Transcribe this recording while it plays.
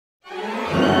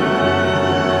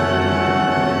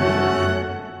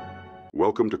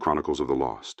Welcome to Chronicles of the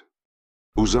Lost.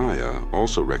 Uzziah,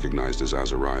 also recognized as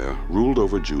Azariah, ruled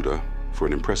over Judah for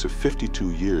an impressive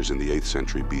 52 years in the 8th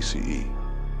century BCE.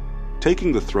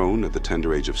 Taking the throne at the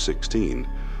tender age of 16,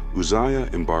 Uzziah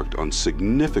embarked on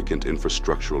significant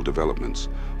infrastructural developments,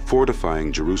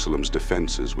 fortifying Jerusalem's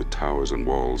defenses with towers and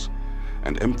walls,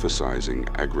 and emphasizing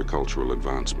agricultural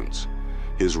advancements.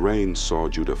 His reign saw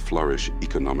Judah flourish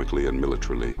economically and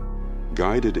militarily.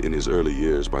 Guided in his early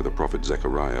years by the prophet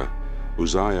Zechariah,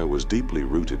 Uzziah was deeply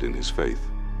rooted in his faith.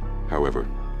 However,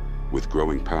 with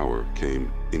growing power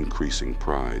came increasing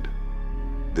pride.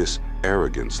 This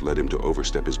arrogance led him to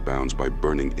overstep his bounds by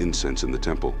burning incense in the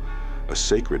temple, a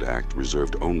sacred act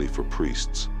reserved only for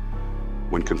priests.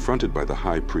 When confronted by the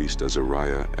high priest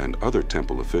Azariah and other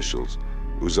temple officials,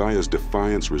 Uzziah's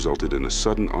defiance resulted in a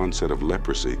sudden onset of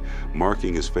leprosy,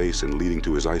 marking his face and leading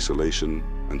to his isolation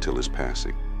until his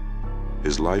passing.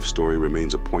 His life story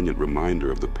remains a poignant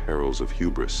reminder of the perils of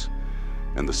hubris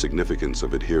and the significance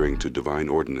of adhering to divine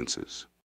ordinances.